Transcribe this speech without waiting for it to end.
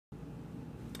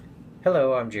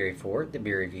Hello, I'm Jerry Ford, the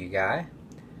beer review guy.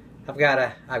 I've got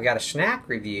a snack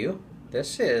review.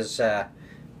 This is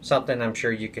something I'm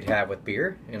sure you could have with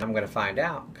beer, and I'm going to find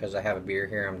out because I have a beer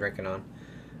here I'm drinking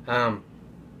on.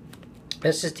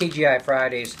 This is TGI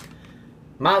Fridays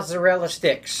Mozzarella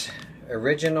Sticks,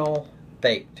 original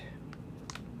baked.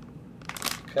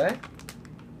 Okay,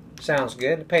 sounds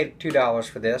good. I paid $2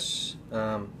 for this.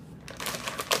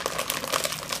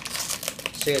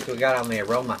 See what we got on the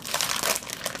aroma.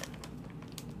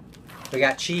 We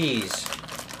got cheese.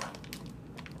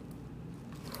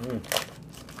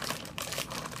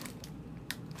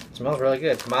 Smells really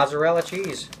good. Mozzarella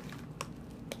cheese.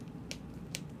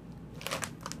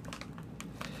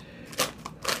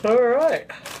 All right.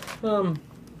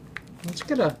 Let's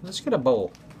get a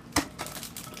bowl.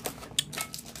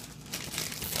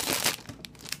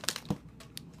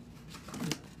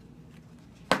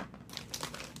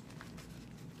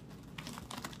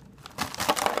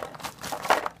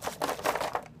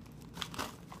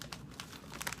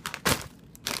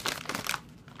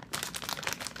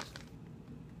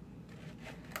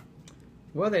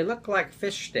 Well, they look like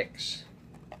fish sticks.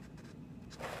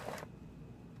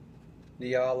 Do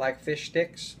y'all like fish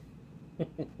sticks?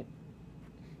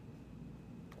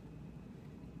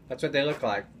 That's what they look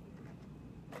like.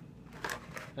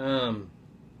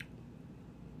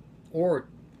 Or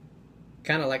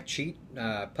kind of like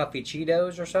puffy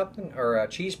Cheetos or something, or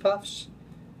cheese puffs.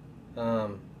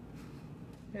 Yeah.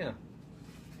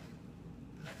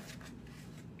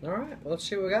 All right, well, let's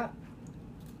see what we got.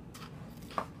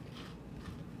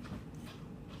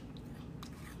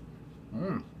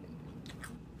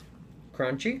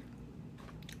 Crunchy.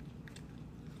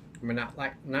 I mean, not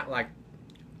like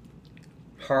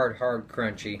hard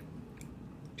crunchy.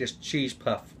 Just cheese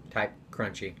puff type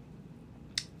crunchy.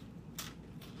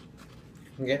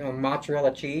 I'm getting a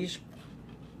mozzarella cheese.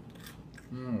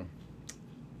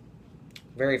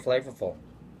 Very flavorful.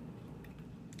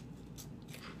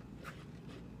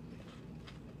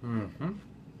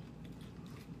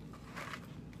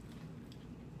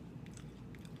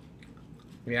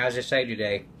 Yeah, as I say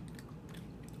today,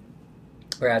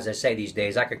 or as I say these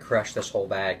days, I could crush this whole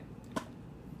bag.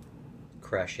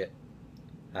 Crush it.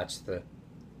 That's the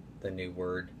new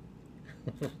word.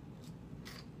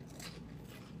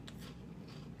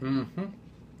 Yeah,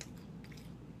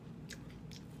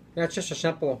 it's just a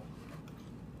simple.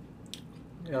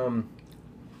 I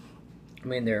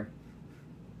mean, they're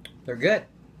good.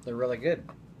 They're really good.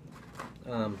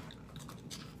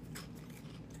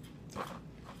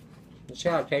 Let's see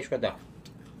how it tastes with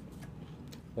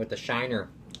the Shiner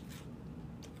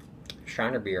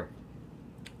beer.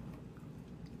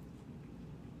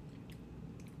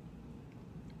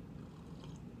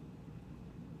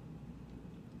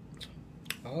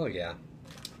 Oh yeah.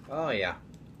 Oh yeah.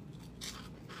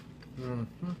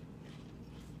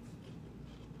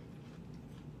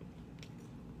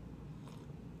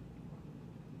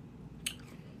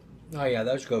 Oh yeah,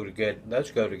 those go good.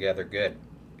 Those go together good.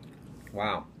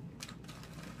 Wow.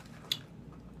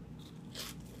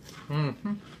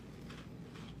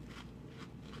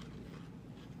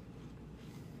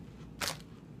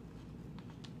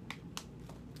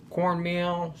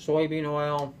 Cornmeal, soybean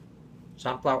oil,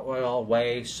 sunflower oil,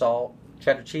 whey, salt,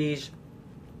 cheddar cheese,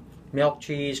 milk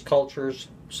cheese, cultures,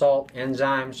 salt,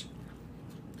 enzymes,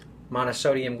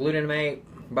 monosodium glutamate,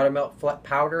 buttermilk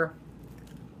powder.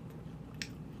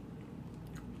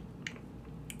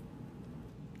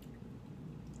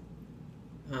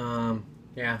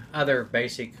 Yeah, other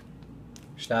basic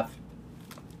stuff.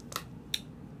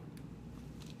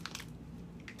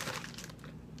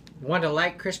 Want a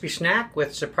light, crispy snack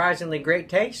with surprisingly great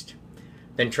taste?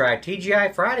 Then try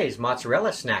TGI Fridays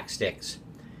Mozzarella Snack Sticks.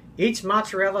 Each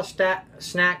mozzarella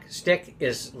snack stick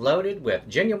is loaded with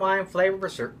genuine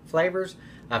flavors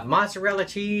of mozzarella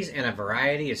cheese and a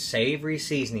variety of savory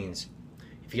seasonings.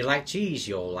 If you like cheese,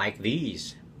 you'll like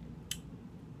these.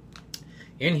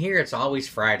 In here, it's always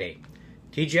Friday.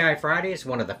 TGI Friday is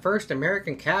one of the first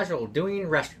American casual dining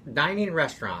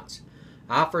restaurants.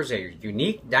 Offers a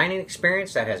unique dining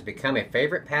experience that has become a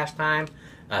favorite pastime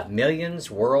of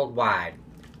millions worldwide.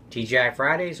 TGI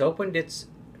Fridays opened its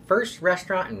first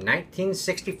restaurant in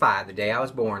 1965, the day I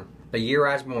was born, the year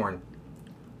I was born.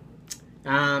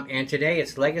 And today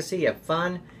its legacy of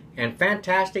fun and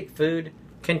fantastic food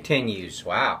continues.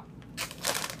 Wow.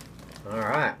 All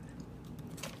right.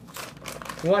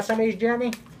 You want some of these,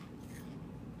 Jeremy?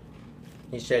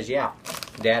 He says, yeah.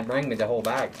 Dad, bring me the whole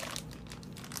bag.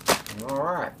 All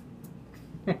right.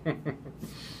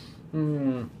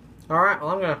 All right, well,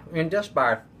 I'm going to end this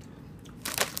by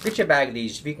get you a bag of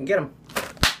these if you can get them.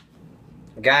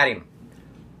 Got him.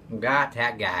 Got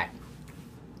that guy.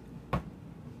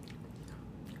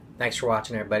 Thanks for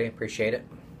watching, everybody. Appreciate it.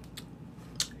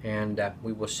 And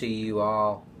we will see you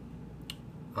all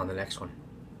on the next one.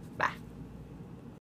 Bye.